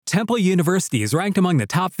Temple University is ranked among the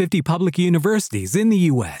top 50 public universities in the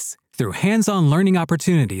U.S. Through hands-on learning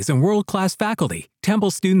opportunities and world-class faculty,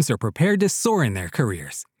 Temple students are prepared to soar in their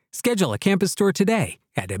careers. Schedule a campus tour today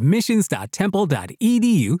at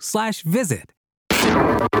admissions.temple.edu/visit.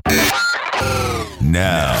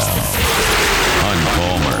 Now,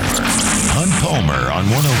 Hunt Palmer on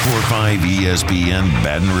 104.5 ESPN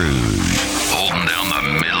Baton Rouge. Holding down the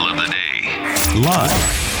middle of the day.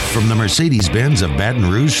 Live from the Mercedes-Benz of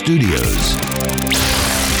Baton Rouge studios.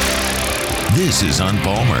 This is Hunt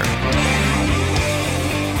Palmer.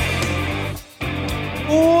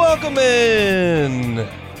 Welcome in.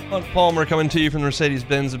 Hunt Palmer coming to you from the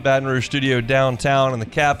Mercedes-Benz of Baton Rouge studio downtown in the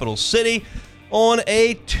capital city on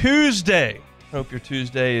a Tuesday. Hope your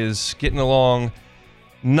Tuesday is getting along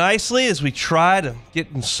nicely as we try to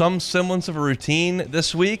get in some semblance of a routine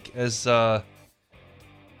this week as,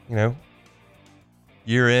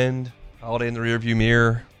 year end, holiday in the rearview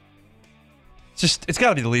mirror. It's got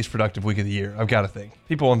to be the least productive week of the year, I've got to think.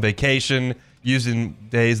 People on vacation, using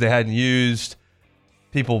days they hadn't used.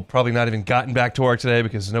 People probably not even gotten back to work today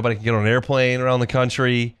because nobody can get on an airplane around the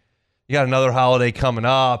country. You got another holiday coming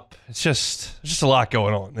up. It's just a lot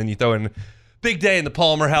going on. Then you throw in big day in the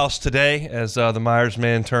Palmer house today as the Myers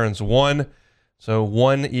man turns 1. So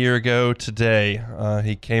 1 year ago today,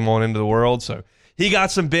 he came on into the world. So he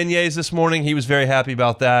got some beignets this morning. He was very happy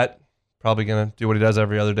about that. Probably going to do what he does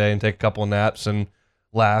every other day and take a couple of naps and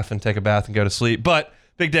laugh and take a bath and go to sleep. But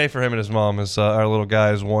big day for him and his mom as our little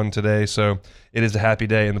guy is 1 today. So it is a happy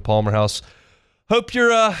day in the Palmer house. Hope your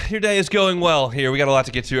day is going well here. We got a lot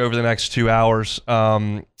to get to over the next 2 hours.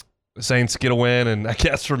 The Saints get a win and I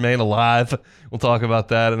guess remain alive. We'll talk about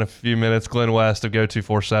that in a few minutes. Glen West of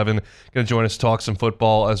Geaux247 going to join us to talk some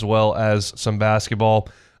football as well as some basketball.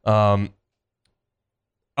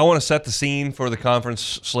 I want to set the scene for the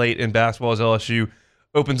conference slate in basketball as LSU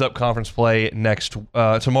opens up conference play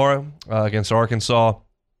tomorrow against Arkansas.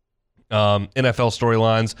 NFL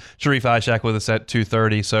storylines. Sharif Ishak with us at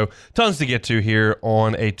 2:30. So tons to get to here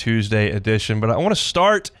on a Tuesday edition. But I want to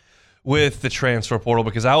start with the transfer portal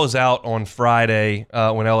because I was out on Friday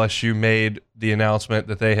when LSU made the announcement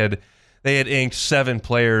that they had inked 7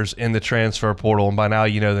 players in the transfer portal, and by now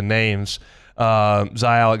you know the names. Zy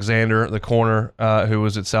Alexander, the corner who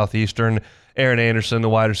was at Southeastern, Aaron Anderson, the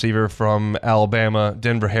wide receiver from Alabama,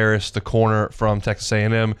 Denver Harris, the corner from Texas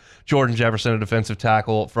A&M, Jordan Jefferson, a defensive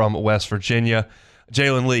tackle from West Virginia,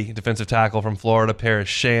 Jalen Lee, defensive tackle from Florida, Paris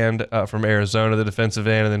Shand from Arizona, the defensive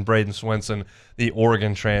end, and then Braden Swenson, the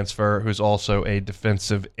Oregon transfer, who's also a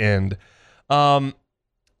defensive end.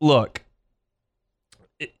 Look,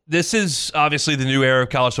 this is obviously the new era of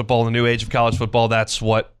college football, the new age of college football. That's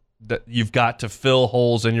what that you've got to fill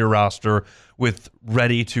holes in your roster with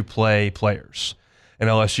ready-to-play players. And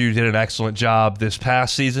LSU did an excellent job this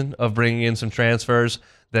past season of bringing in some transfers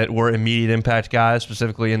that were immediate impact guys,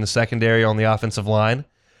 specifically in the secondary on the offensive line.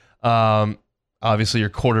 Obviously, your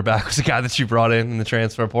quarterback was a guy that you brought in the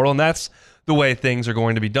transfer portal, and that's the way things are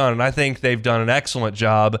going to be done. And I think they've done an excellent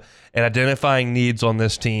job at identifying needs on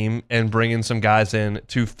this team and bringing some guys in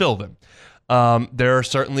to fill them. There are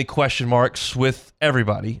certainly question marks with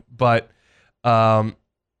everybody, but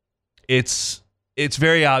it's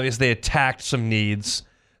very obvious they attacked some needs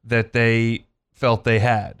that they felt they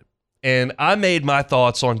had. And I made my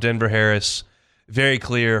thoughts on Denver Harris very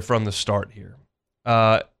clear from the start here.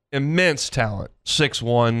 Immense talent,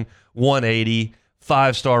 6'1", 180,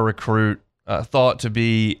 5-star recruit, thought to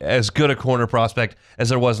be as good a corner prospect as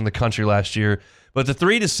there was in the country last year. But the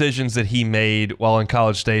 3 decisions that he made while in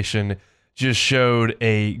College Station just showed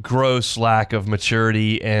a gross lack of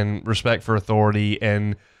maturity and respect for authority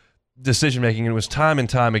and decision-making. It was time and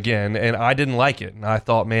time again, and I didn't like it. And I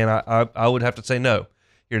thought, man, I would have to say no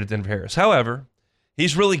here to Denver Harris. However,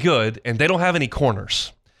 he's really good, and they don't have any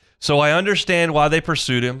corners. So I understand why they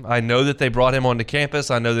pursued him. I know that they brought him onto campus.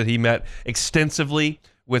 I know that he met extensively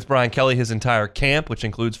with Brian Kelly his entire camp, which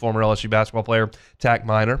includes former LSU basketball player Tack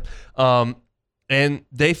Minor. And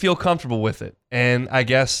they feel comfortable with it. And I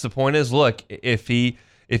guess the point is, look, if he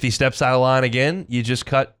steps out of line again, you just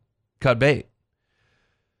cut bait.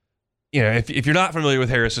 You know, if you're not familiar with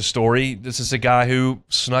Harris's story, this is a guy who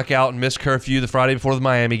snuck out and missed curfew the Friday before the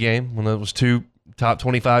Miami game when there was 2 top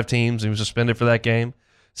 25 teams. He was suspended for that game.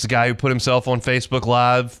 It's a guy who put himself on Facebook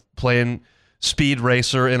Live playing Speed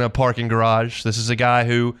Racer in a parking garage. This is a guy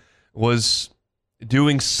who was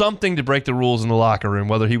doing something to break the rules in the locker room,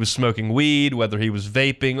 whether he was smoking weed, whether he was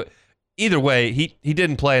vaping. Either way, he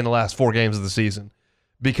didn't play in the last 4 games of the season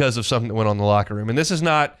because of something that went on in the locker room. And this is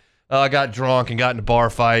not, I got drunk and got in a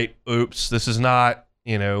bar fight. Oops. This is not,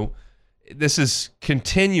 this is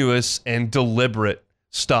continuous and deliberate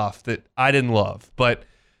stuff that I didn't love. But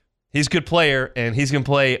he's a good player, and he's going to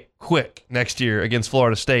play quick next year against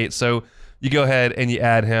Florida State. So you go ahead and you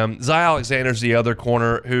add him. Zy Alexander's the other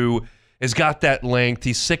corner who has got that length.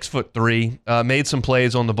 He's 6'3", made some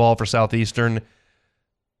plays on the ball for Southeastern.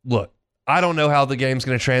 Look, I don't know how the game's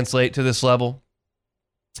going to translate to this level.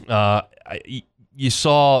 You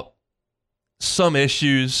saw some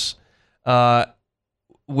issues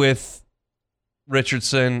with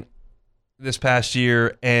Richardson this past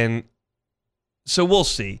year, and so we'll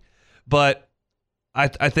see. But I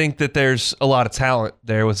think that there's a lot of talent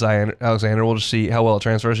there with Zy Alexander. We'll just see how well it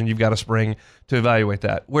transfers, and you've got a spring to evaluate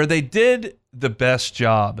that. Where they did the best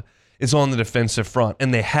job is on the defensive front,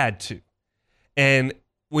 and they had to. And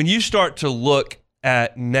when you start to look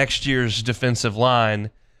at next year's defensive line,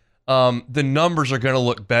 the numbers are going to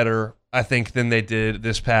look better, I think, than they did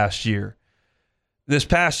this past year. This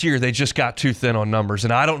past year, they just got too thin on numbers,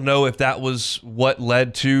 and I don't know if that was what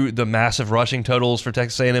led to the massive rushing totals for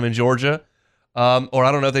Texas A&M and Georgia, or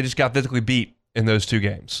I don't know if they just got physically beat in those two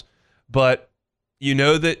games. But you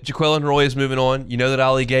know that Jaquelin Roy is moving on. You know that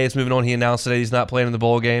Ali Gay is moving on. He announced today he's not playing in the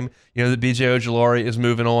bowl game. You know that B.J. Ojulari is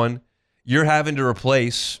moving on. You're having to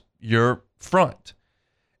replace your front.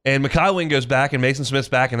 And Mekhi Wingo's back and Mason Smith's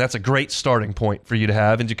back, and that's a great starting point for you to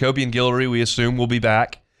have. And Jacoby and Guillory, we assume, will be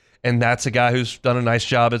back. And that's a guy who's done a nice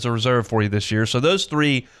job as a reserve for you this year. So those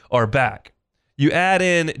three are back. You add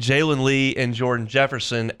in Jalen Lee and Jordan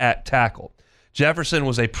Jefferson at tackle. Jefferson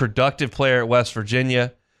was a productive player at West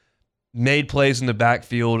Virginia, made plays in the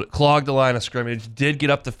backfield, clogged the line of scrimmage, did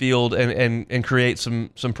get up the field and create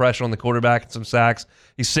some pressure on the quarterback and some sacks.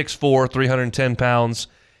 He's 6'4", 310 pounds.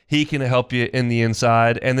 He can help you in the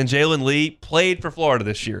inside. And then Jalen Lee played for Florida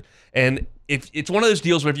this year. And if it's one of those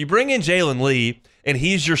deals where if you bring in Jalen Lee and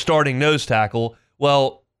he's your starting nose tackle,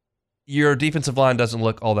 well, your defensive line doesn't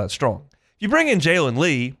look all that strong. If you bring in Jalen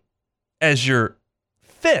Lee as your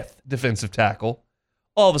fifth defensive tackle,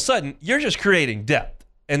 all of a sudden you're just creating depth.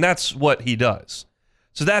 And that's what he does.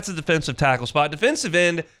 So that's a defensive tackle spot. Defensive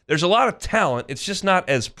end, there's a lot of talent. It's just not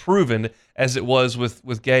as proven as it was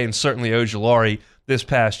with Gay and certainly Ojulari this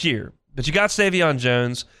past year. But you got Savion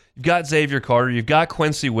Jones, you've got Xavier Carter, you've got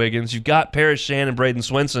Quincy Wiggins, you've got Paris Shan and Braden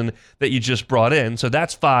Swinson that you just brought in. So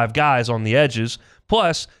that's 5 guys on the edges.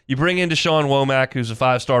 Plus, you bring in Deshaun Womack, who's a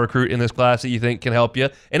 5-star recruit in this class that you think can help you.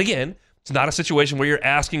 And again, it's not a situation where you're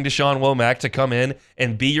asking Deshaun Womack to come in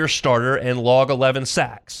and be your starter and log 11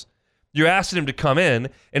 sacks. You're asking him to come in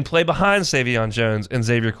and play behind Savion Jones and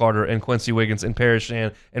Xavier Carter and Quincy Wiggins and Paris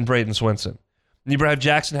Shan and Braden Swinson. And you have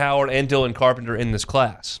Jackson Howard and Dylan Carpenter in this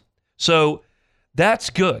class. So that's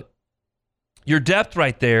good. Your depth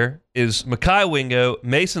right there is Mekhi Wingo,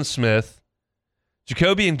 Mason Smith,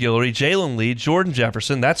 Jacoby and Guillory, Jalen Lee, Jordan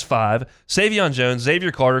Jefferson, that's 5. Savion Jones,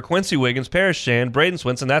 Xavier Carter, Quincy Wiggins, Paris Shan, Braden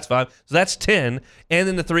Swinson, that's 5. So that's 10. And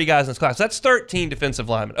then the 3 guys in this class. That's 13 defensive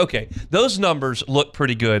linemen. Okay, those numbers look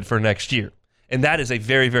pretty good for next year. And that is a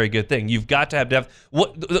very, very good thing. You've got to have depth.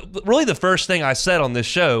 Really the first thing I said on this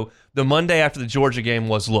show the Monday after the Georgia game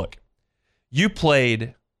was, look, you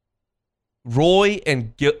played Roy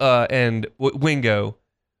and Wingo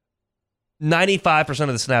 95%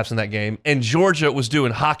 of the snaps in that game, and Georgia was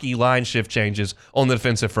doing hockey line shift changes on the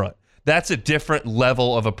defensive front. That's a different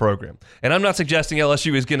level of a program. And I'm not suggesting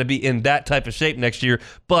LSU is going to be in that type of shape next year,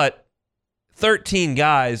 but 13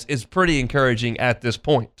 guys is pretty encouraging at this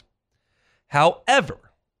point. However,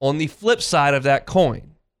 on the flip side of that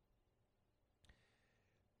coin,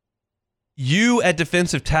 you at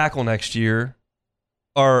defensive tackle next year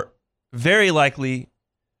are very likely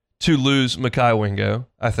to lose Mekhi Wingo,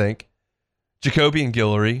 I think. Jacoby and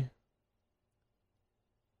Guillory,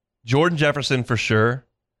 Jordan Jefferson for sure,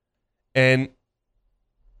 and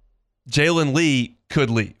Jalen Lee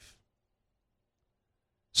could leave.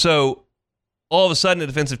 So all of a sudden, a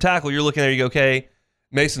defensive tackle, you're looking there, you go, okay,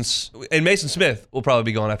 Mason Smith will probably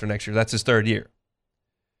be gone after next year. That's his 3rd year.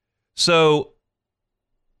 So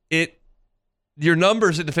your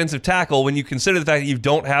numbers at defensive tackle, when you consider the fact that you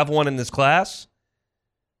don't have one in this class,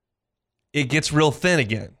 it gets real thin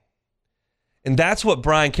again. And that's what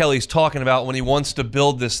Brian Kelly's talking about when he wants to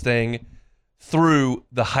build this thing through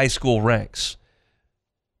the high school ranks.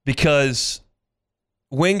 Because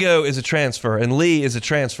Wingo is a transfer, and Lee is a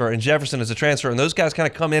transfer, and Jefferson is a transfer, and those guys kind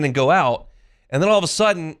of come in and go out, and then all of a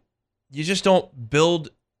sudden, you just don't build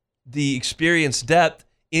the experience depth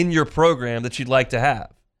in your program that you'd like to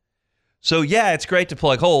have. So yeah, it's great to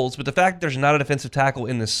plug holes, but the fact that there's not a defensive tackle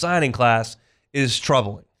in this signing class is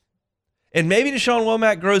troubling. And maybe Deshaun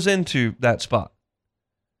Womack grows into that spot.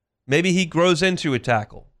 Maybe he grows into a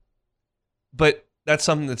tackle. But that's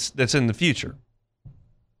something that's in the future.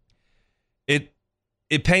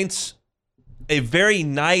 it paints a very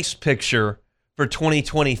nice picture for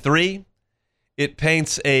 2023. It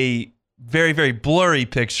paints a very, very blurry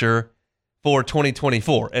picture for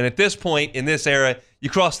 2024. And at this point, in this era, you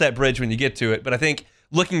cross that bridge when you get to it. But I think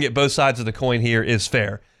looking at both sides of the coin here is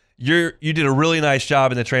fair. You did a really nice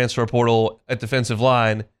job in the transfer portal at defensive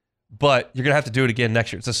line, but you're going to have to do it again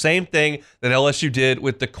next year. It's the same thing that LSU did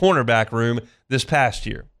with the cornerback room this past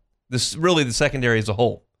year. This really the secondary as a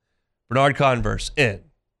whole. Bernard Converse, in.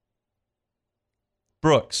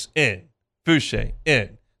 Brooks, in. Fouché,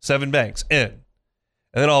 in. Seven Banks, in.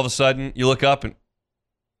 And then all of a sudden, you look up and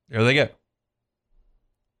there they go.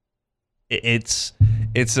 It's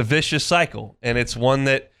a vicious cycle, and it's one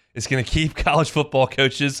that is going to keep college football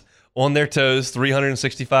coaches on their toes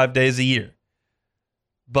 365 days a year.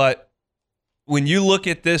 But when you look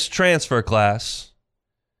at this transfer class,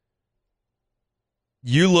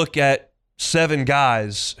 you look at 7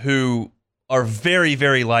 guys who are very,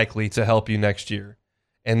 very likely to help you next year,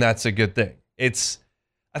 and that's a good thing.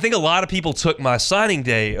 I think a lot of people took my signing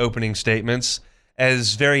day opening statements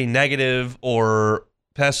as very negative or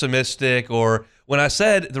pessimistic, or when I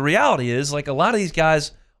said the reality is, like, a lot of these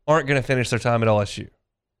guys aren't going to finish their time at LSU.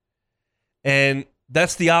 And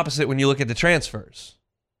that's the opposite when you look at the transfers.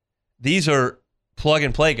 These are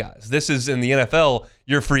plug-and-play guys. This is, in the NFL,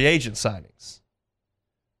 your free agent signings.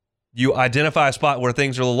 You identify a spot where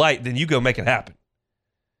things are a little light, then you go make it happen.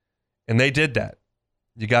 And they did that.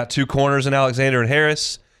 You got 2 corners in Alexander and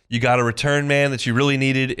Harris. You got a return man that you really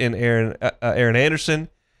needed in Aaron Anderson.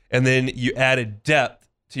 And then you added depth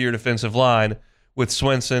to your defensive line with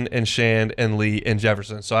Swenson and Shand and Lee and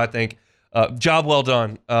Jefferson. So I think job well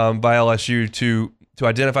done by LSU to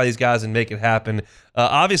identify these guys and make it happen.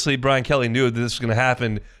 Obviously, Brian Kelly knew that this was going to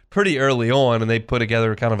happen pretty early on, and they put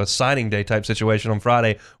together kind of a signing day type situation on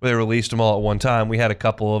Friday where they released them all at one time. We had a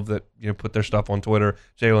couple of that put their stuff on Twitter,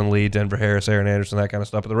 Jalen Lee, Denver Harris, Aaron Anderson, that kind of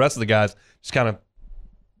stuff. But the rest of the guys just kind of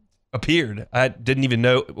appeared. I didn't even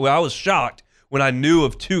know. Well, I was shocked when I knew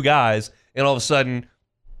of 2 guys, and all of a sudden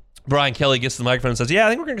Brian Kelly gets to the microphone and says, yeah, I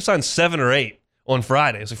think we're going to sign 7 or 8 on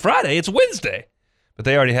Friday. It's like, Friday? It's Wednesday. But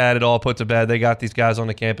they already had it all put to bed. They got these guys on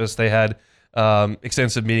the campus. They had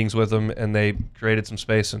extensive meetings with them, and they created some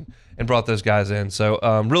space and brought those guys in. So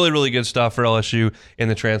really, really good stuff for LSU in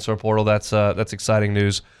the transfer portal. That's exciting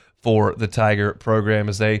news for the Tiger program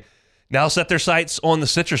as they now set their sights on the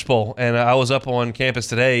Citrus Bowl. And I was up on campus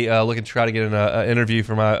today looking to try to get an interview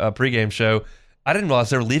for my pregame show. I didn't realize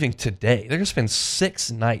they were leaving today. They're going to spend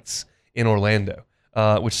 6 nights in Orlando,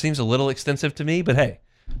 which seems a little extensive to me, but hey,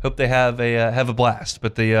 hope they have a blast.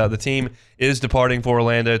 But the team is departing for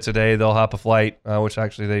Orlando today. They'll hop a flight, which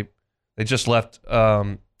actually they just left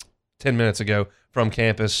 10 minutes ago from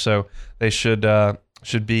campus, so they should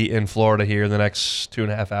be in Florida here in the next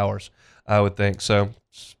 2.5 hours, I would think. So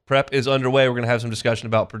prep is underway. We're going to have some discussion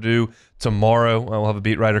about Purdue tomorrow. We'll have a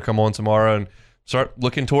beat writer come on tomorrow and start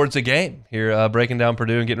looking towards a game here, breaking down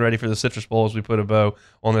Purdue and getting ready for the Citrus Bowl as we put a bow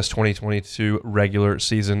on this 2022 regular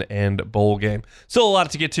season and bowl game. Still a lot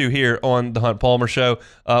to get to here on the Hunt Palmer Show.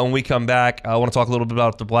 When we come back, I want to talk a little bit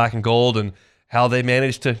about the black and gold and how they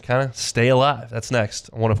managed to kind of stay alive. That's next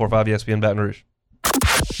on 104.5 ESPN Baton Rouge.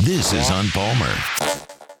 This is Hunt Palmer.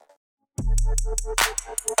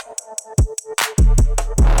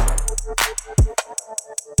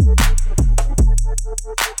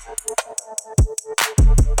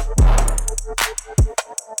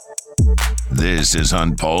 This is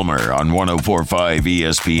Hunt Palmer on 104.5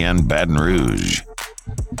 ESPN Baton Rouge.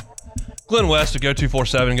 Glen West of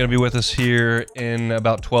Geaux247 going to be with us here in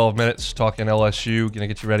about 12 minutes talking LSU. Going to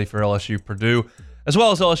get you ready for LSU Purdue, as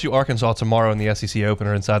well as LSU Arkansas tomorrow in the SEC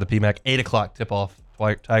opener inside the PMAC. 8 o'clock tip-off,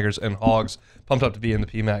 Tigers and Hogs. Pumped up to be in the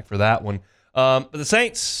PMAC for that one. But the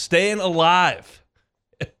Saints staying alive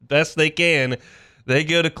best they can. They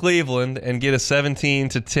go to Cleveland and get a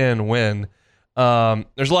 17-10 win.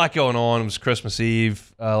 There's a lot going on. It was Christmas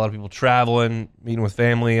Eve. A lot of people traveling, meeting with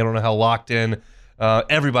family. I don't know how locked in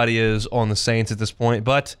everybody is on the Saints at this point,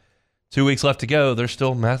 but 2 weeks left to go. They're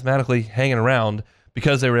still mathematically hanging around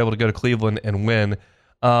because they were able to go to Cleveland and win.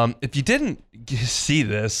 If you didn't see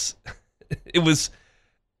this, it was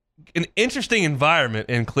an interesting environment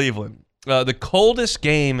in Cleveland. The coldest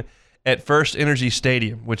game at First Energy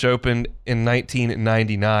Stadium, which opened in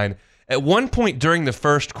 1999. At one point during the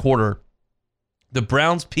first quarter, the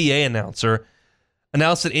Browns PA announcer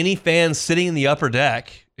announced that any fans sitting in the upper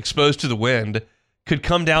deck, exposed to the wind, could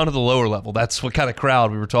come down to the lower level. That's what kind of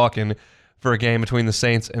crowd we were talking for a game between the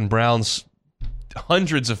Saints and Browns.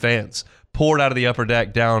 Hundreds of fans poured out of the upper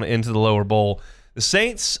deck down into the lower bowl. The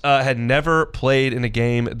Saints had never played in a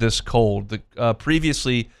game this cold.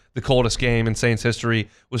 Previously, the coldest game in Saints history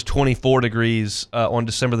was 24 degrees on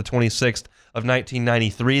December the 26th of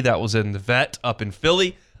 1993. That was in the Vet up in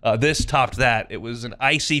Philly. This topped that. It was an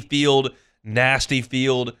icy field, nasty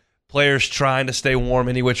field, players trying to stay warm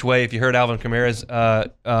any which way. If you heard Alvin Kamara's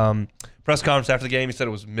press conference after the game, he said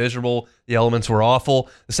it was miserable. The elements were awful.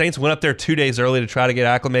 The Saints went up there 2 days early to try to get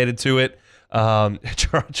acclimated to it,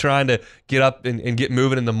 trying to get up and get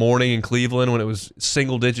moving in the morning in Cleveland when it was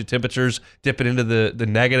single-digit temperatures, dipping into the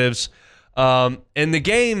negatives. And the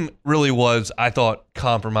game really was, I thought,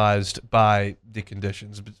 compromised by the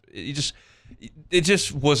conditions. It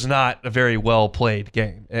just was not a very well-played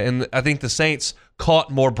game. And I think the Saints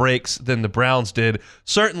caught more breaks than the Browns did.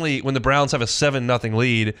 Certainly when the Browns have a 7-0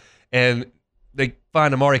 lead and they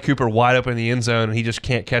find Amari Cooper wide open in the end zone and he just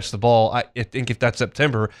can't catch the ball, I think if that's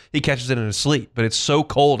September, he catches it in his sleep. But it's so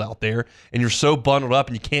cold out there and you're so bundled up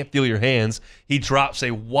and you can't feel your hands. He drops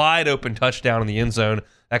a wide open touchdown in the end zone.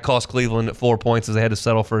 That cost Cleveland 4 points as they had to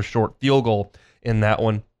settle for a short field goal in that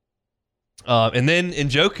one. And then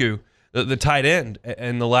Njoku, the tight end,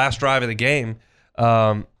 in the last drive of the game,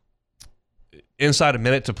 inside a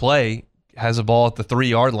minute to play, has a ball at the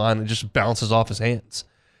 3-yard line and just bounces off his hands.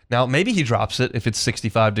 Now, maybe he drops it if it's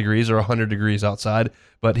 65 degrees or 100 degrees outside,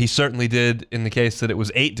 but he certainly did in the case that it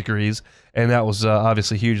was 8 degrees, and that was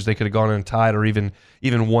obviously huge. They could have gone in and tied or even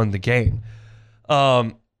won the game.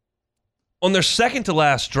 On their second to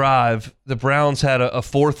last drive, the Browns had a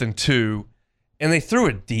 4th and 2, and they threw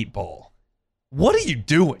a deep ball. What are you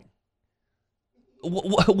doing?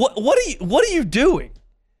 What are you doing?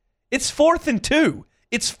 It's 4th and 2.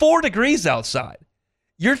 It's 4 degrees outside.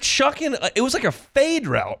 You're chucking. It was like a fade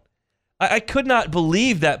route. I could not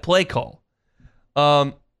believe that play call.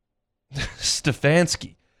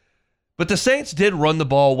 Stefanski. But the Saints did run the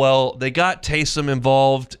ball well. They got Taysom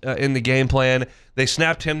involved in the game plan. They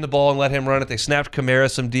snapped him the ball and let him run it. They snapped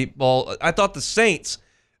Kamara some deep ball. I thought the Saints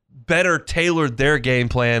better tailored their game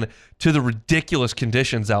plan to the ridiculous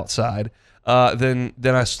conditions outside than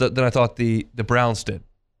I thought the Browns did.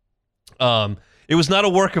 It was not a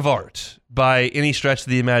work of art by any stretch of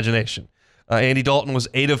the imagination. Andy Dalton was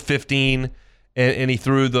 8 of 15, and he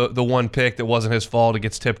threw the one pick that wasn't his fault. It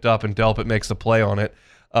gets tipped up, and Delpit makes the play on it.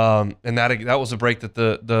 And that was a break that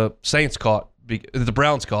the Saints caught, the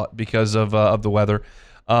Browns caught because of the weather.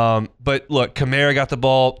 But look, Kamara got the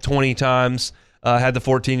ball 20 times, had the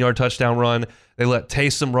 14-yard touchdown run. They let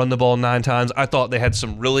Taysom run the ball 9 times. I thought they had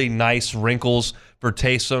some really nice wrinkles for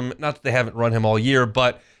Taysom. Not that they haven't run him all year,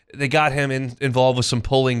 but they got him involved with some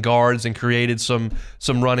pulling guards and created some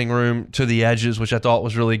running room to the edges, which I thought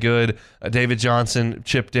was really good. David Johnson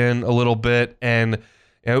chipped in a little bit, and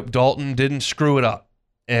Dalton didn't screw it up.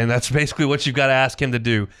 And that's basically what you've got to ask him to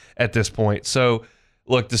do at this point. So,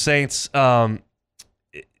 look, the Saints,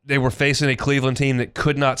 they were facing a Cleveland team that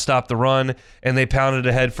could not stop the run, and they pounded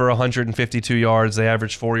ahead for 152 yards. They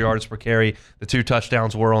averaged 4 yards per carry. The 2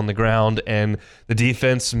 touchdowns were on the ground, and the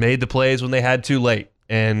defense made the plays when they had to late.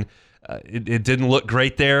 And it didn't look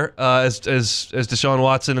great there as Deshaun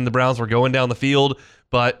Watson and the Browns were going down the field,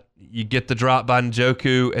 but you get the drop by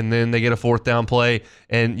Njoku, and then they get a 4th down play,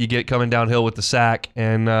 and you get coming downhill with the sack,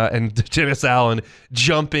 and Dennis Allen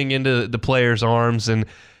jumping into the player's arms. And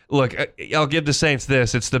look, I'll give the Saints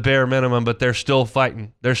this. It's the bare minimum, but they're still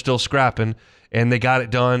fighting. They're still scrapping, and they got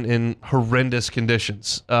it done in horrendous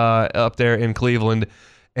conditions up there in Cleveland.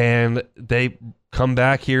 And they come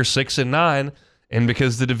back here 6-9, and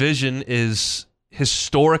because the division is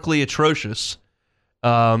historically atrocious,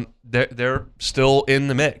 they're still in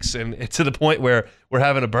the mix, and it's to the point where we're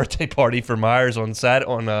having a birthday party for Myers on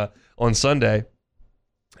Sunday,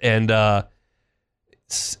 and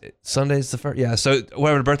Sunday's the first. Yeah, so we're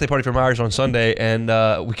having a birthday party for Myers on Sunday, and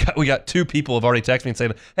we got 2 people have already texted me and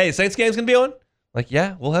saying, "Hey, the Saints game's gonna be on." Like,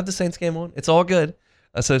 yeah, we'll have the Saints game on. It's all good.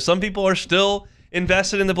 So some people are still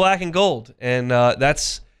invested in the black and gold, and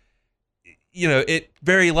that's. It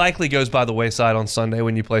very likely goes by the wayside on Sunday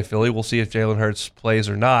when you play Philly. We'll see if Jalen Hurts plays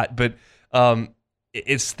or not. But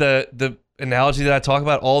it's the analogy that I talk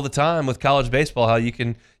about all the time with college baseball, how you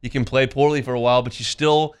can play poorly for a while, but you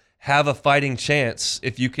still have a fighting chance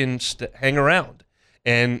if you can hang around.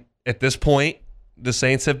 And at this point, the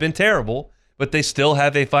Saints have been terrible, but they still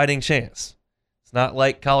have a fighting chance. It's not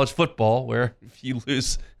like college football where if you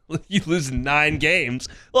lose 9 games.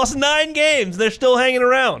 Lost 9 games. They're still hanging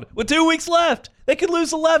around. With 2 weeks left, they could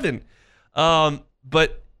lose 11.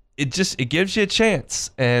 But it gives you a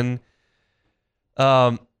chance. And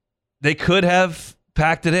they could have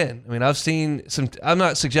packed it in. I mean, I've seen some. I'm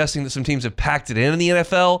not suggesting that some teams have packed it in the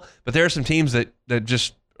NFL, but there are some teams that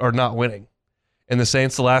just are not winning. And the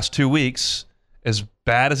Saints the last 2 weeks, as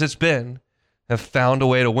bad as it's been, have found a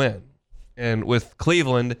way to win. And with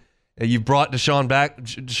Cleveland, you've brought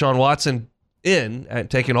Deshaun Watson in and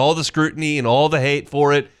taken all the scrutiny and all the hate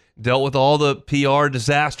for it, dealt with all the PR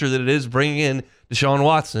disaster that it is bringing in Deshaun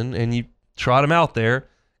Watson, and you trot him out there,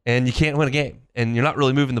 and you can't win a game, and you're not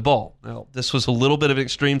really moving the ball. Now, this was a little bit of an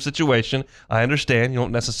extreme situation. I understand. You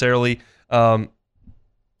don't necessarily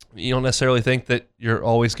think that you're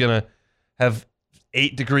always going to have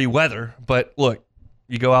 8-degree weather, but look,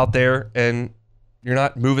 you go out there and you're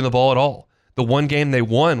not moving the ball at all. The one game they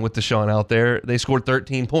won with Deshaun out there, they scored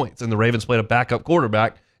 13 points, and the Ravens played a backup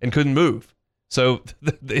quarterback and couldn't move. So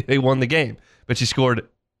they won the game. But you scored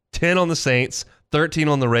 10 on the Saints, 13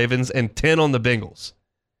 on the Ravens, and 10 on the Bengals.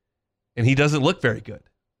 And he doesn't look very good.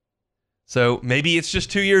 So maybe it's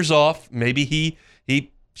just 2 years off. Maybe he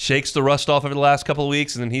shakes the rust off over the last couple of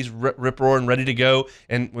weeks, and then he's rip-roaring, ready to go.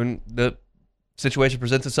 And when the situation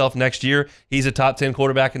presents itself next year, he's a top 10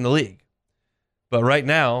 quarterback in the league. But right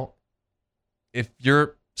now, if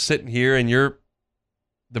you're sitting here and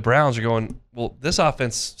the Browns are going, well, this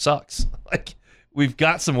offense sucks. Like, we've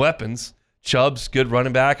got some weapons. Chubb's good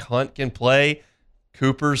running back. Hunt can play.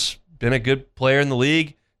 Cooper's been a good player in the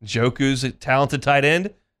league. Njoku's a talented tight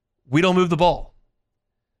end. We don't move the ball.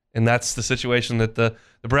 And that's the situation that the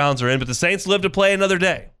Browns are in. But the Saints live to play another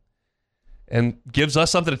day. And gives us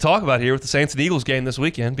something to talk about here with the Saints and Eagles game this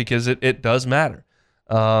weekend, because it does matter.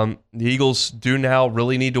 The Eagles do now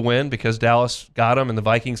really need to win because Dallas got them and the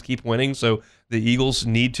Vikings keep winning. So the Eagles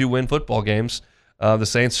need to win football games. The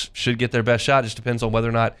Saints should get their best shot. It just depends on whether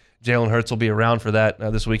or not Jalen Hurts will be around for that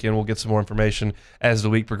this weekend. We'll get some more information as the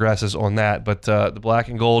week progresses on that. But the Black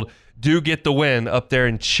and Gold do get the win up there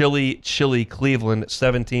in chilly Cleveland.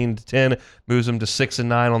 17-10 moves them to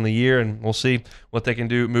 6-9 on the year, and we'll see what they can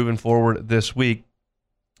do moving forward this week.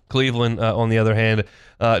 Cleveland, on the other hand,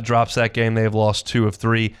 drops that game. They have lost 2 of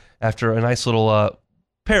 3 after a nice little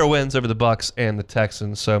pair of wins over the Bucs and the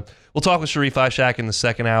Texans. So we'll talk with Sharif Ishak in the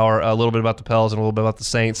second hour, a little bit about the Pels and a little bit about the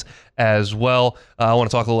Saints as well. I want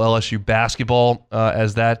to talk a little LSU basketball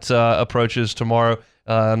as that approaches tomorrow.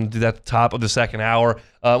 Do that at the top of the second hour.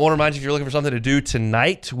 I want to remind you, if you're looking for something to do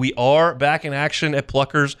tonight, we are back in action at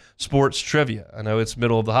Plucker's Sports Trivia. I know it's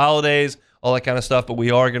middle of the holidays, all that kind of stuff, but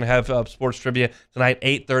we are going to have sports trivia tonight,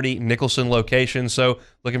 8:30, Nicholson location. So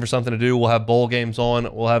looking for something to do, we'll have bowl games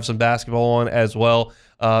on. We'll have some basketball on as well.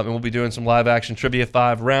 And we'll be doing some live action trivia,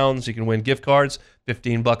 5 rounds. You can win gift cards,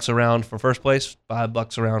 $15 a round for first place,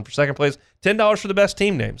 $5 a round for second place, $10 for the best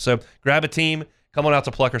team name. So grab a team. Come on out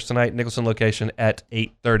to Pluckers tonight, Nicholson location at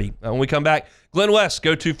 8:30. When we come back, Glen West,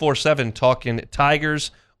 Geaux247, talking Tigers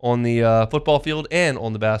on the football field and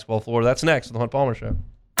on the basketball floor. That's next on the Hunt Palmer Show.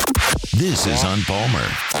 This is Hunt Palmer.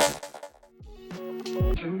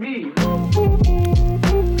 To me.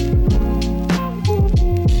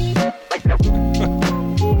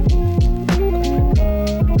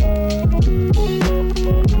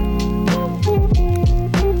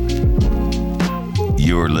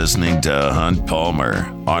 You're listening to Hunt Palmer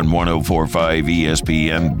on 104.5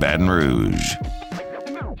 ESPN Baton Rouge.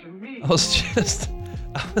 I was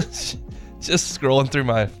just scrolling through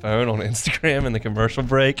my phone on Instagram in the commercial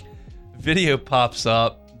break. Video pops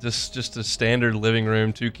up, just a standard living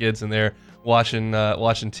room, 2 kids in there watching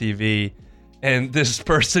TV, and this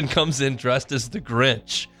person comes in dressed as the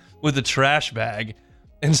Grinch with a trash bag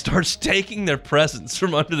and starts taking their presents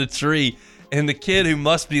from under the tree, and the kid, who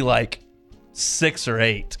must be like 6 or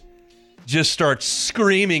 8, just starts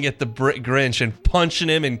screaming at the Grinch and punching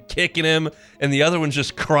him and kicking him, and the other one's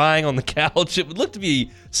just crying on the couch. It would look to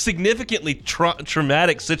be a significantly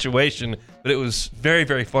traumatic situation, but it was very,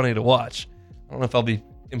 very funny to watch. I don't know if I'll be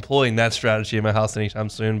employing that strategy in my house anytime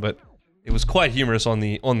soon, but it was quite humorous on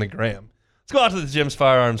the gram. Let's go out to the Jim's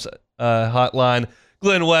Firearms hotline.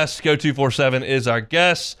 Glen West, Geaux247, is our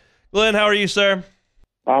guest. Glen, how are you, sir?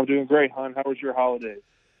 I'm doing great, hon. How was your holiday?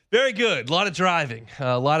 Very good. A lot of driving.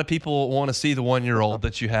 A lot of people want to see the 1-year-old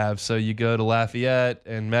that you have. So you go to Lafayette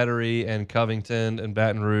and Metairie and Covington and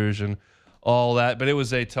Baton Rouge and all that. But it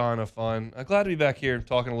was a ton of fun. I'm glad to be back here and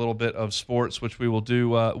talking a little bit of sports, which we will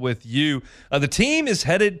do with you. The team is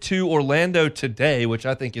headed to Orlando today, which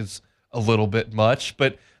I think is a little bit much.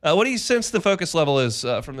 But what do you sense the focus level is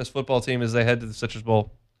from this football team as they head to the Citrus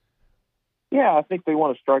Bowl? Yeah, I think they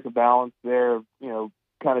want to strike a balance there,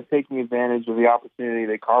 kind of taking advantage of the opportunity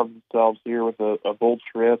they carved themselves here with a bowl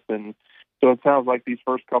trip. And so it sounds like these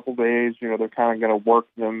first couple days, they're kind of going to work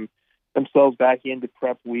themselves back into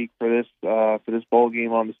prep week for this bowl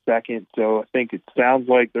game on the 2nd. So I think it sounds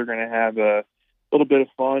like they're going to have a little bit of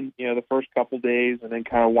fun, the first couple days, and then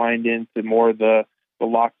kind of wind into more of the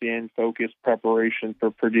locked in, focused preparation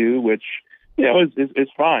for Purdue, which Yeah,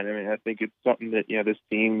 it's fine. I mean, I think it's something that, this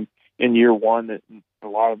team in year one that in a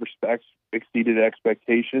lot of respects exceeded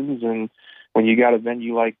expectations. And when you got a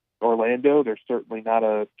venue like Orlando, there's certainly not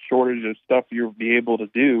a shortage of stuff you'll be able to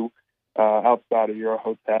do outside of your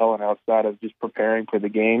hotel and outside of just preparing for the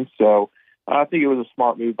game. So I think it was a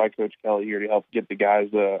smart move by Coach Kelly here to help get the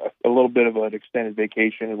guys a little bit of an extended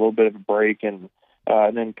vacation, a little bit of a break, and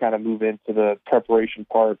then kind of move into the preparation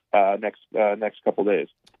part next couple days.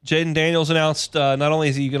 Jaden Daniels announced not only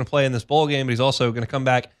is he going to play in this bowl game, but he's also going to come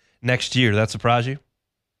back next year. Did that surprise you?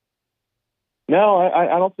 No,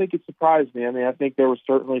 I don't think it surprised me. I mean, I think there were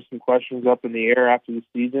certainly some questions up in the air after the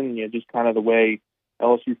season, just kind of the way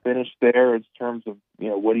LSU finished there in terms of,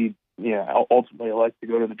 would he, ultimately like to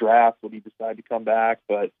go to the draft? Would he decide to come back?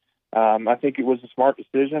 But I think it was a smart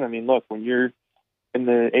decision. I mean, look, when you're in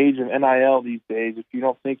the age of NIL these days, if you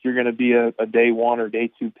don't think you're going to be a day one or day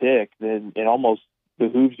two pick, then it almost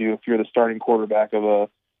behooves you if you're the starting quarterback of a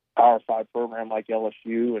Power 5 program like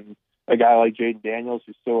LSU and a guy like Jaden Daniels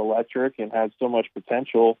who's so electric and has so much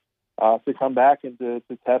potential to come back and to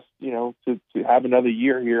test, to have another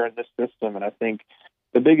year here in this system. And I think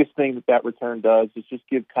the biggest thing that return does is just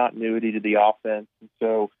give continuity to the offense. And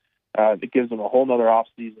so it gives them a whole nother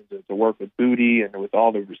offseason to work with Booty and with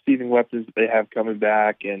all the receiving weapons that they have coming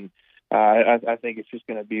back. And I think it's just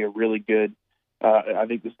going to be a really good I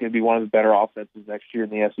think this is going to be one of the better offenses next year in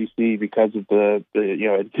the SEC because of the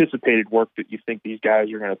anticipated work that you think these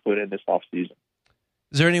guys are going to put in this offseason.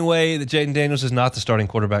 Is there any way that Jaden Daniels is not the starting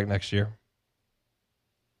quarterback next year?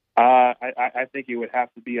 I think it would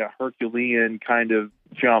have to be a Herculean kind of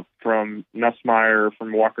jump from Nussmeier,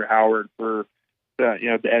 from Walker Howard for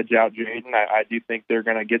to edge out Jaden. I do think they're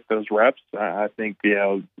going to get those reps. I think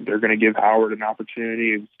they're going to give Howard an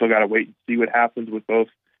opportunity. We've still got to wait and see what happens with both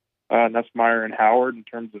Nussmeier and Howard in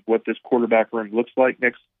terms of what this quarterback room looks like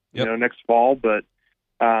next fall. But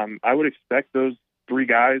I would expect those three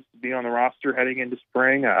guys to be on the roster heading into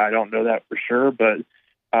spring. I don't know that for sure, but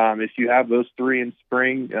if you have those three in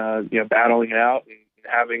spring, battling it out and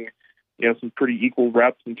having some pretty equal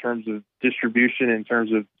reps in terms of distribution, in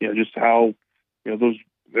terms of just how those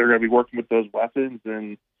they're going to be working with those weapons,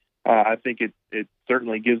 and I think it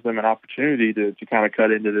certainly gives them an opportunity to kind of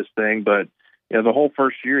cut into this thing. But the whole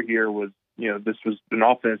first year here was, this was an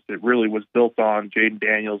offense that really was built on Jaden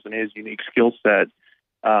Daniels and his unique skill set.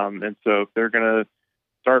 And so if they're going to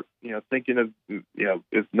start, thinking of,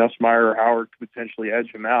 if Nussmeier or Howard could potentially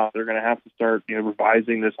edge him out, they're going to have to start,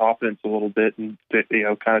 revising this offense a little bit and,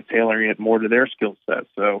 kind of tailoring it more to their skill set.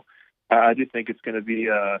 So I do think it's going to be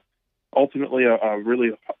ultimately a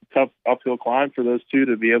really tough uphill climb for those two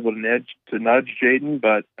to be able to nudge Jaden,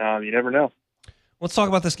 but you never know. Let's talk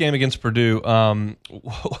about this game against Purdue.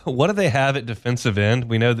 What do they have at defensive end?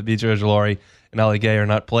 We know that B.J. Ojulari and Ali Gay are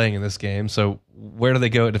not playing in this game, so where do they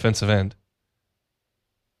go at defensive end?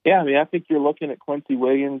 Yeah, I mean, I think you're looking at Quincy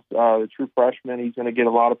Williams, the true freshman. He's going to get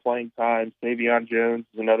a lot of playing time. Savion Jones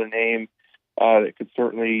is another name that could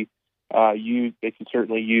certainly use. They could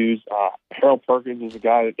certainly use. Harold Perkins is a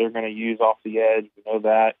guy that they're going to use off the edge. We know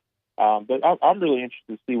that. But I'm really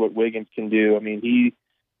interested to see what Wiggins can do. I mean, he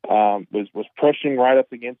was pushing right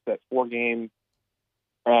up against that 4-game,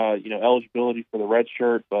 eligibility for the red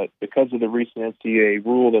shirt, but because of the recent NCAA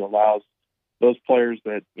rule that allows those players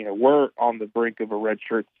that were on the brink of a red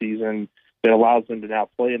shirt season, that allows them to now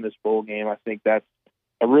play in this bowl game, I think that's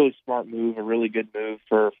a really smart move, a really good move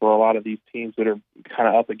for a lot of these teams that are kind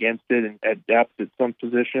of up against it and at depth at some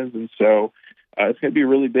positions. And so it's going to be a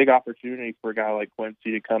really big opportunity for a guy like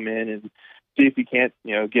Quincy to come in and see if he can't,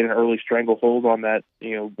 get an early stranglehold on that,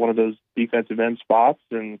 one of those defensive end spots.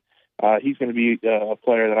 And he's going to be a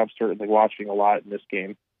player that I'm certainly watching a lot in this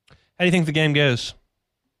game. How do you think the game goes?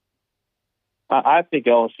 I think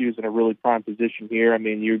LSU is in a really prime position here. I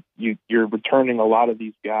mean, you're returning a lot of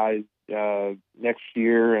these guys next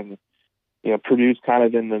year, and Purdue's kind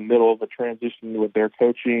of in the middle of a transition with their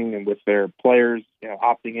coaching and with their players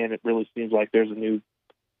opting in. It really seems like there's a new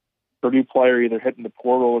Purdue player either hitting the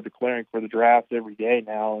portal or declaring for the draft every day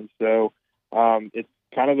now, and so it's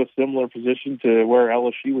kind of a similar position to where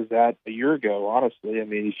LSU was at a year ago. Honestly, I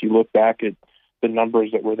mean, if you look back at the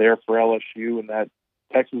numbers that were there for LSU in that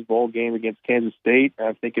Texas Bowl game against Kansas State,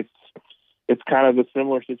 I think it's kind of a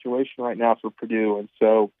similar situation right now for Purdue. And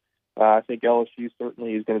so I think LSU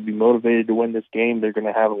certainly is going to be motivated to win this game. They're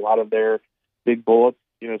going to have a lot of their big bullets,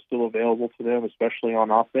 still available to them, especially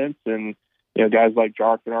on offense. And, guys like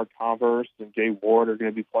Jarkenard Converse and Jay Ward are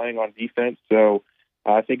going to be playing on defense. So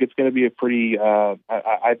I think it's going to be a pretty I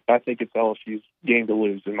think it's LSU's game to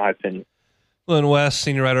lose, in my opinion. Glen West,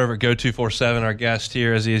 senior writer over at Geaux247, our guest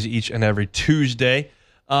here, as he is each and every Tuesday.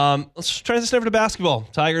 Let's transition over to basketball.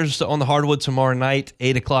 Tigers on the hardwood tomorrow night,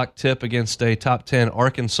 8 o'clock tip against a top 10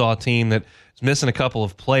 Arkansas team that is missing a couple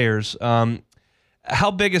of players.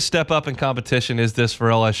 How big a step up in competition is this for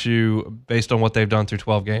LSU based on what they've done through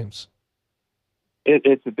 12 games?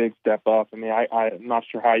 It's a big step up. I mean, I'm not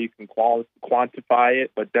sure how you can quantify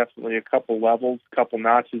it, but definitely a couple levels, a couple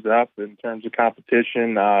notches up in terms of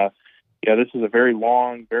competition. This is a very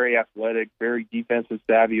long, very athletic, very defensive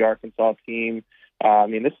savvy Arkansas team. I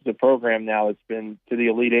mean, this is a program now that's been to the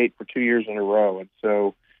Elite Eight for 2 years in a row. And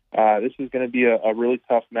so this is going to be a really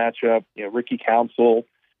tough matchup. Ricky Council,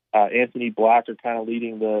 Anthony Black are kind of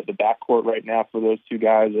leading the backcourt right now for those two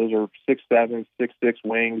guys. Those are 6'7", 6'6"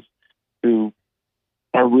 wings who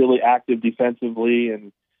are really active defensively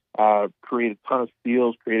and create a ton of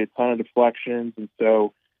steals, create a ton of deflections. And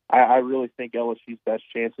so I really think LSU's best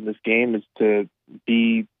chance in this game is to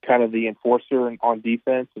be kind of the enforcer on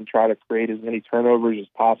defense and try to create as many turnovers as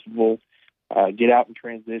possible, get out in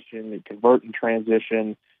transition and convert in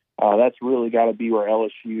transition. That's really got to be where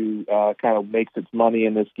LSU kind of makes its money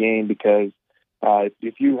in this game, because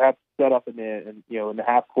if you have to set up in the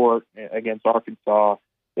half court against Arkansas,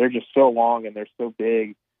 they're just so long and they're so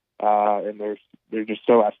big and they're just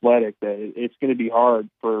so athletic that it's going to be hard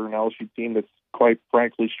for an LSU team that's quite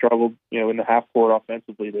frankly struggled, in the half court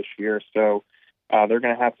offensively this year. So they're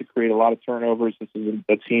going to have to create a lot of turnovers. This is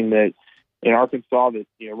a team that in Arkansas that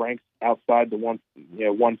ranks outside the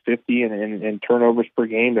 150 in turnovers per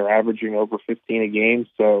game. They're averaging over 15 a game.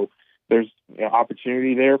 So there's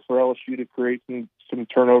opportunity there for LSU to create some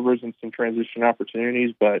turnovers and some transition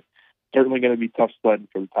opportunities, but certainly going to be tough sledding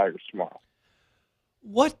for the Tigers tomorrow.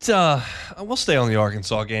 We'll stay on the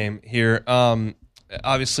Arkansas game here.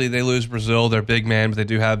 Obviously, they lose Brazil, their big man, but they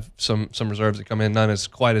do have some reserves that come in, none as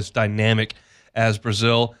quite as dynamic as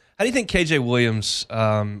Brazil. How do you think KJ Williams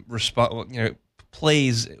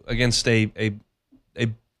plays against a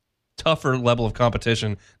tougher level of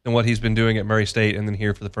competition than what he's been doing at Murray State and then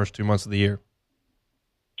here for the first 2 months of the year?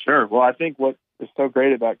 Sure. Well, I think what is so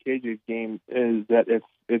great about KJ's game is that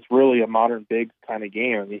it's really a modern big kind of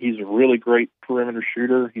game. I mean, he's a really great perimeter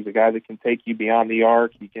shooter. He's a guy that can take you beyond the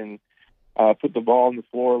arc. He can put the ball on the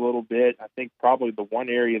floor a little bit. I think probably the one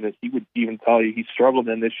area that he would even tell you he struggled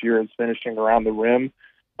in this year is finishing around the rim.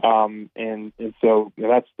 And so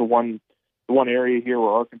that's the one area here where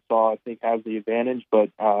Arkansas, I think, has the advantage. But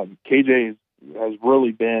KJ has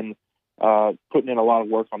really been putting in a lot of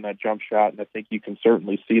work on that jump shot, and I think you can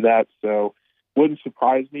certainly see that. So wouldn't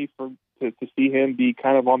surprise me to see him be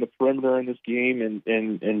kind of on the perimeter in this game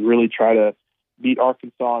and really try to beat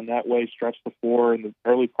Arkansas in that way, stretch the floor in the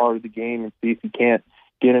early part of the game and see if he can't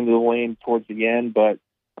get into the lane towards the end. But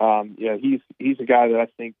he's a guy that I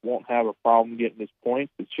think won't have a problem getting his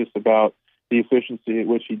points. It's just about the efficiency at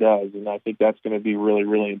which he does, and I think that's going to be really,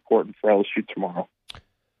 really important for LSU tomorrow.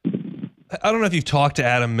 I don't know if you've talked to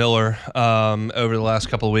Adam Miller over the last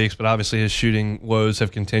couple of weeks, but obviously his shooting woes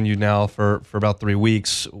have continued now for about 3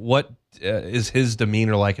 weeks. What is his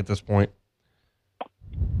demeanor like at this point?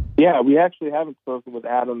 Yeah, we actually haven't spoken with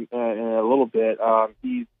Adam in a little bit.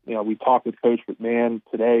 We talked with Coach McMahon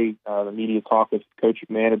today. The media talked with Coach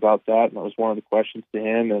McMahon about that, and that was one of the questions to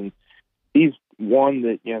him. And he's one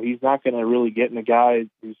that he's not going to really get in a guy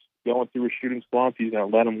who's going through a shooting slump. He's going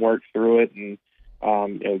to let him work through it. And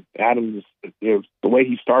Adam's the way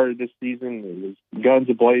he started this season, it was guns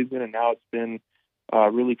a-blazing, and now it's been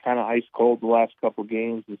really kind of ice cold the last couple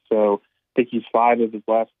games. And so I think he's 5 of his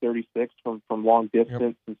last 36 from long distance.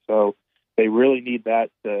 Yep. And so they really need that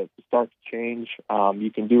to start to change.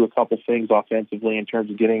 You can do a couple things offensively in terms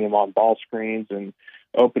of getting him on ball screens and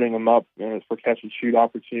opening him up for catch and shoot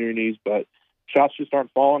opportunities, but shots just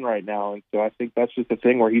aren't falling right now. And so I think that's just a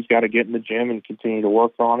thing where he's got to get in the gym and continue to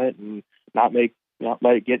work on it and not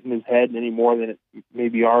let it get in his head any more than it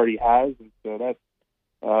maybe already has. And so that's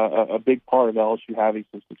a big part of LSU having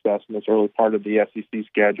some success in this early part of the SEC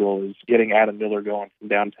schedule is getting Adam Miller going from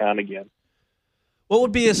downtown again. What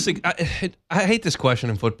would be I hate this question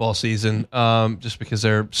in football season just because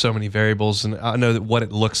there are so many variables, and I know that what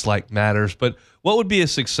it looks like matters, but what would be a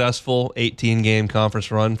successful 18-game conference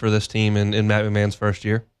run for this team in Matt McMahon's first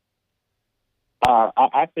year?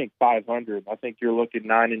 I think 500. I think you're looking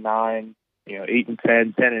 9-9, 8-10,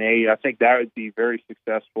 10-8. I think that would be very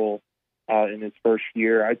successful in his first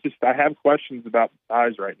year. I have questions about the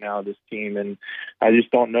size right now of this team, and I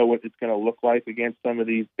just don't know what it's going to look like against some of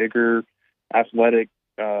these bigger athletic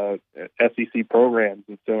SEC programs.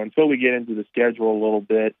 And so until we get into the schedule a little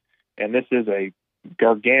bit, and this is a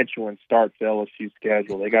gargantuan start to LSU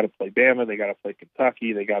schedule. They got to play Bama, they got to play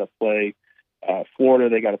Kentucky, they got to play Florida,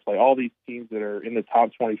 they got to play all these teams that are in the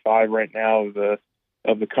top 25 right now of the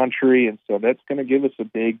of the country, and so that's going to give us a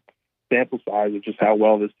big sample size of just how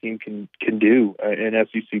well this team can do in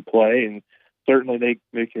SEC play. And certainly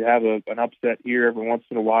they could have an upset here every once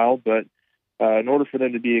in a while, but in order for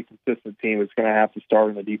them to be a consistent team, it's going to have to start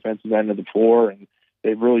on the defensive end of the floor, and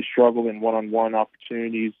they've really struggled in one-on-one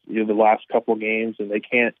opportunities the last couple of games, and they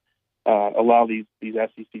can't allow these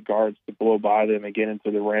SEC guards to blow by them and get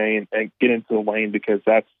into the lane because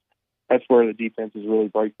that's where the defenses really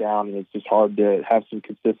break down, and it's just hard to have some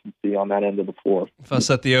consistency on that end of the floor. If I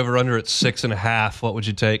set the over-under at 6.5, what would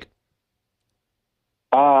you take?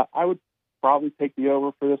 I would probably take the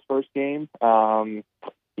over for this first game.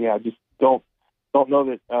 Just don't know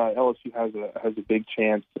that LSU has a big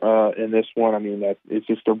chance in this one. I mean, it's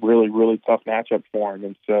just a really, really tough matchup for them,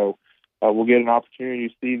 and so we'll get an opportunity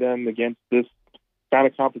to see them against this kind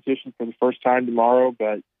of competition for the first time tomorrow,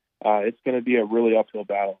 but it's going to be a really uphill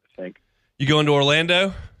battle, I think. You going to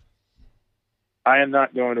Orlando? I am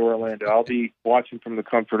not going to Orlando. I'll be watching from the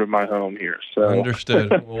comfort of my home here. So understood.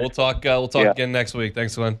 Well, we'll talk again next week.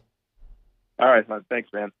 Thanks, Glenn. All right, man. Thanks,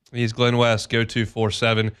 man. He's Glen West,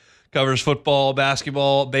 Geaux247. Covers football,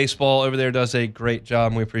 basketball, baseball over there, does a great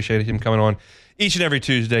job, and we appreciate him coming on each and every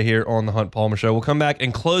Tuesday here on the Hunt Palmer Show. We'll come back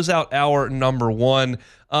and close out hour number one.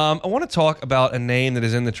 I want to talk about a name that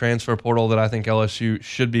is in the transfer portal that I think LSU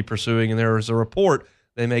should be pursuing, and there is a report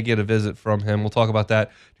they may get a visit from him. We'll talk about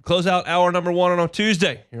that to close out hour number one on a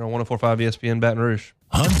Tuesday here on 104.5 ESPN Baton Rouge.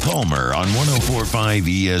 Hunt Palmer on 104.5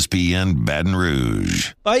 ESPN Baton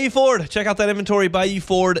Rouge. Bayou Ford. Check out that inventory,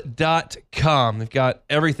 BayouFord.com. They've got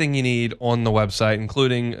everything you need on the website,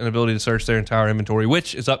 including an ability to search their entire inventory,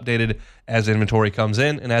 which is updated as inventory comes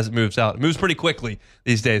in and as it moves out. It moves pretty quickly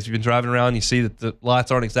these days. You've been driving around, you see that the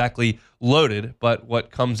lots aren't exactly loaded, but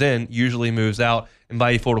what comes in usually moves out, and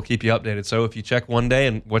Bayou Ford will keep you updated. So if you check one day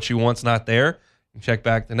and what you want's not there, you can check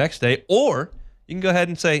back the next day, or you can go ahead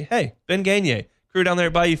and say, hey, Ben Gagne, crew down there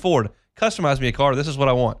at Bayou Ford, customize me a car. This is what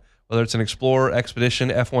I want. Whether it's an Explorer,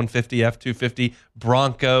 Expedition, F-150, F-250,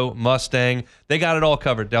 Bronco, Mustang, they got it all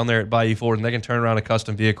covered down there at Bayou Ford, and they can turn around a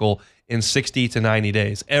custom vehicle in 60 to 90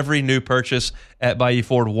 days. Every new purchase at Bayou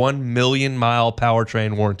Ford, 1 million mile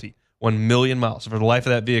powertrain warranty. 1 million miles. So for the life of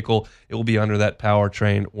that vehicle, it will be under that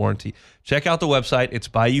powertrain warranty. Check out the website. It's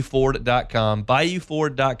BayouFord.com.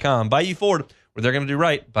 BayouFord.com. Bayou Ford, where they're going to do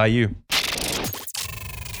right by you.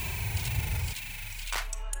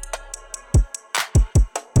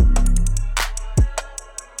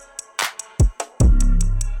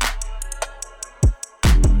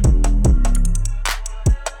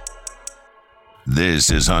 This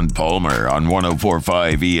is Hunt Palmer on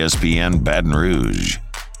 104.5 ESPN Baton Rouge.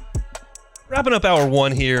 Wrapping up hour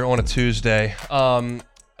one here on a Tuesday.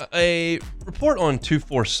 A report on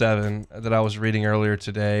 247 that I was reading earlier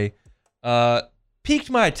today piqued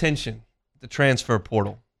my attention, the transfer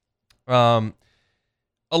portal. A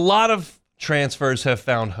lot of transfers have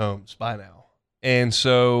found homes by now, and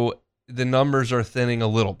so the numbers are thinning a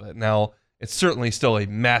little bit. Now, it's certainly still a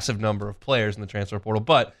massive number of players in the transfer portal,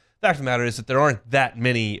 but the fact of the matter is that there aren't that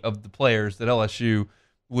many of the players that LSU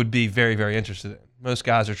would be very, very interested in. Most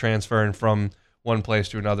guys are transferring from one place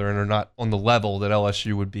to another and are not on the level that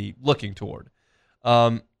LSU would be looking toward.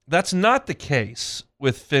 That's not the case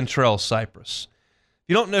with Fentrell Cypress. If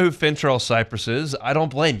you don't know who Fentrell Cypress is, I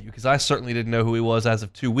don't blame you, because I certainly didn't know who he was as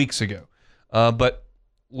of 2 weeks ago. But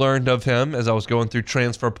learned of him as I was going through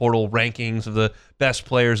transfer portal rankings of the best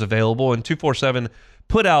players available, and 247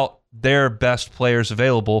 put out their best players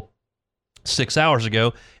available 6 hours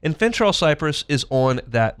ago, and Fentrell Cypress is on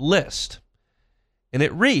that list. And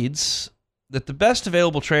it reads that the best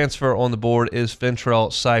available transfer on the board is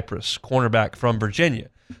Fentrell Cypress, cornerback from Virginia.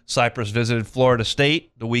 Cypress visited Florida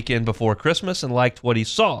State the weekend before Christmas and liked what he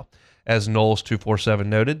saw. As Knowles 247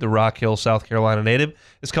 noted, the Rock Hill, South Carolina native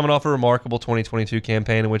is coming off a remarkable 2022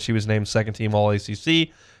 campaign in which he was named second-team All-ACC,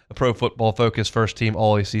 a Pro Football Focus first-team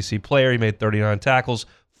All-ACC player. He made 39 tackles,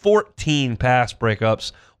 14 pass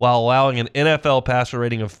breakups, while allowing an NFL passer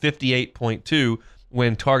rating of 58.2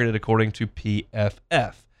 when targeted according to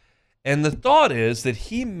PFF. And the thought is that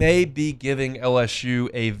he may be giving LSU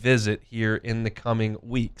a visit here in the coming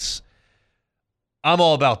weeks. I'm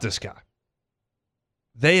all about this guy.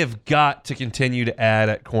 They have got to continue to add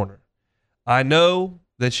at corner. I know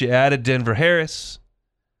that you added Denver Harris.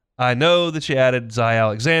 I know that you added Zy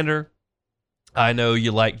Alexander. I know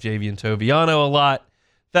you like Javian Toviano a lot.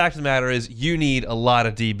 Fact of the matter is, you need a lot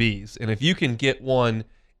of DBs. And if you can get one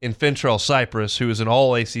in Fentrell Cypress, who is an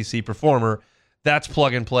all-ACC performer, that's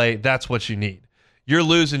plug and play. That's what you need. You're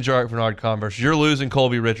losing Jarek Bernard-Converse. You're losing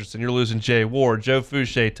Colby Richardson. You're losing Jay Ward, Joe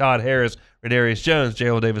Fouché, Todd Harris, Radarius Jones,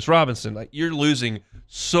 J.L. Davis-Robinson. Like, you're losing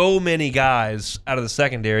so many guys out of the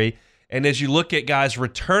secondary. And as you look at guys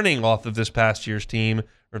returning off of this past year's team,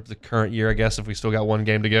 or the current year, I guess, if we still got one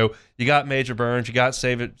game to go, you got Major Burns, you got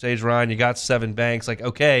Sage Ryan, you got Sevyn Banks. Like,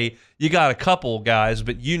 okay, you got a couple guys,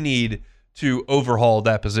 but you need to overhaul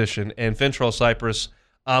that position. And Fentrell Cypress,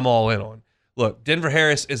 I'm all in on. Look, Denver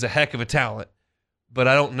Harris is a heck of a talent, but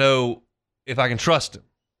I don't know if I can trust him.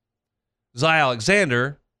 Zy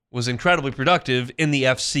Alexander was incredibly productive in the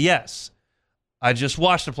FCS. I just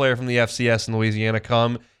watched a player from the FCS in Louisiana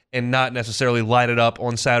come and not necessarily light it up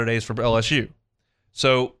on Saturdays for LSU.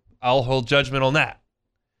 So I'll hold judgment on that.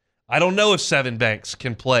 I don't know if Sevyn Banks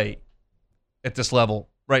can play at this level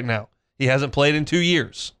right now. He hasn't played in 2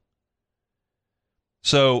 years.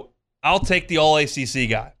 So I'll take the All-ACC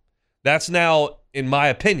guy. That's now, in my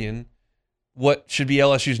opinion, what should be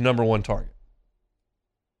LSU's number one target.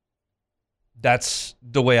 That's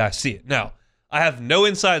the way I see it. Now, I have no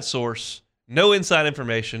inside source, no inside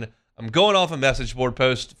information. I'm going off a message board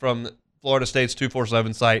post from Florida State's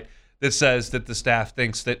 247 site that says that the staff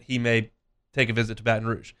thinks that he may take a visit to Baton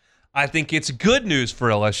Rouge. I think it's good news for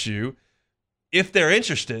LSU, if they're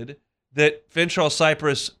interested, that Fentrell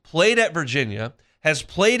Cypress played at Virginia, has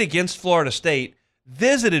played against Florida State,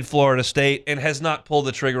 visited Florida State, and has not pulled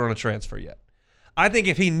the trigger on a transfer yet. I think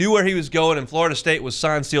if he knew where he was going and Florida State was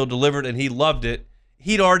signed, sealed, delivered, and he loved it,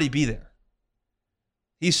 he'd already be there.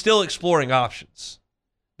 He's still exploring options.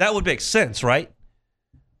 That would make sense, right?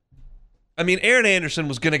 I mean, Aaron Anderson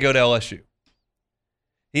was going to go to LSU.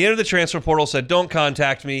 He entered the transfer portal, said, don't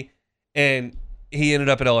contact me, and he ended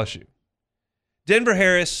up at LSU. Denver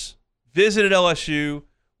Harris visited LSU,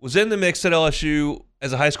 was in the mix at LSU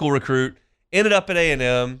as a high school recruit, ended up at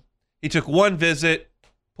A&M. He took one visit,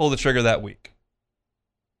 pulled the trigger that week.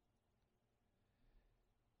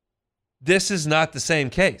 This is not the same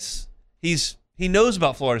case. He knows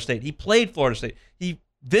about Florida State. He played Florida State. He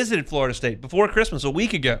visited Florida State before Christmas a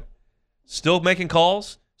week ago. Still making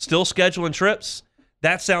calls, still scheduling trips.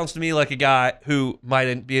 That sounds to me like a guy who might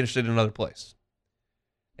be interested in another place.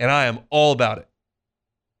 And I am all about it.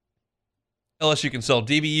 LSU can sell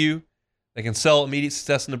DBU. They can sell immediate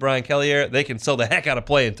success in the Brian Kelly era. They can sell the heck out of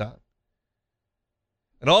playing time.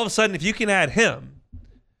 And all of a sudden, if you can add him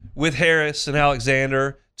with Harris and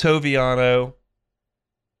Alexander, Toviano,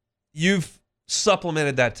 you've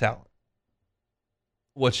supplemented that talent,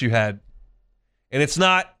 what you had. And it's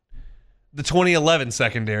not the 2011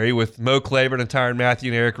 secondary with Mo Claiborne and Tyrann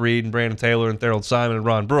Mathieu and Eric Reed and Brandon Taylor and Thurl Simon and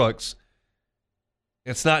Ron Brooks.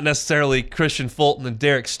 It's not necessarily Christian Fulton and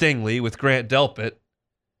Derek Stingley with Grant Delpit,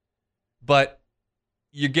 but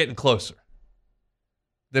you're getting closer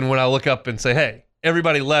than when I look up and say, hey,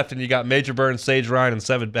 everybody left and you got Major Burns, Sage Ryan, and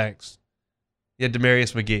Sevyn Banks. You had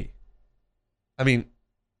Demarius McGee. I mean,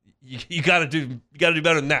 you got to do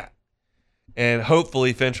better than that. And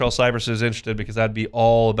hopefully Fentrell Cypress is interested, because I'd be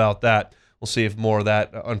all about that. We'll see if more of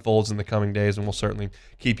that unfolds in the coming days, and we'll certainly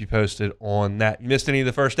keep you posted on that. You missed any of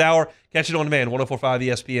the first hour? Catch it on demand,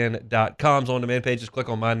 1045ESPN.com's on-demand page. Just click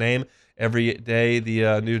on my name. Every day,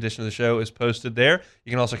 the new edition of the show is posted there. You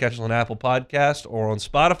can also catch us on Apple Podcast or on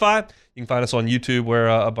Spotify. You can find us on YouTube, where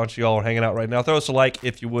a bunch of y'all are hanging out right now. Throw us a like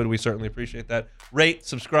if you would. We certainly appreciate that. Rate,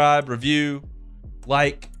 subscribe, review,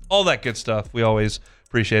 like, all that good stuff. We always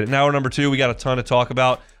appreciate it. Now we're number 2. We got a ton to talk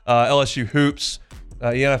about. LSU hoops. The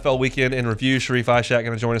NFL weekend in review. Sharif Ishak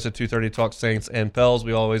going to join us at 2:30 to talk Saints and Pels.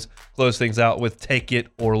 We always close things out with take it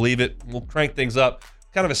or leave it. We'll crank things up.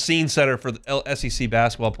 Kind of a scene setter for the SEC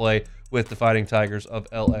basketball play with the Fighting Tigers of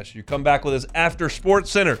LSU. Come back with us after Sports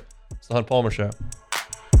Center. It's the Hunt Palmer Show.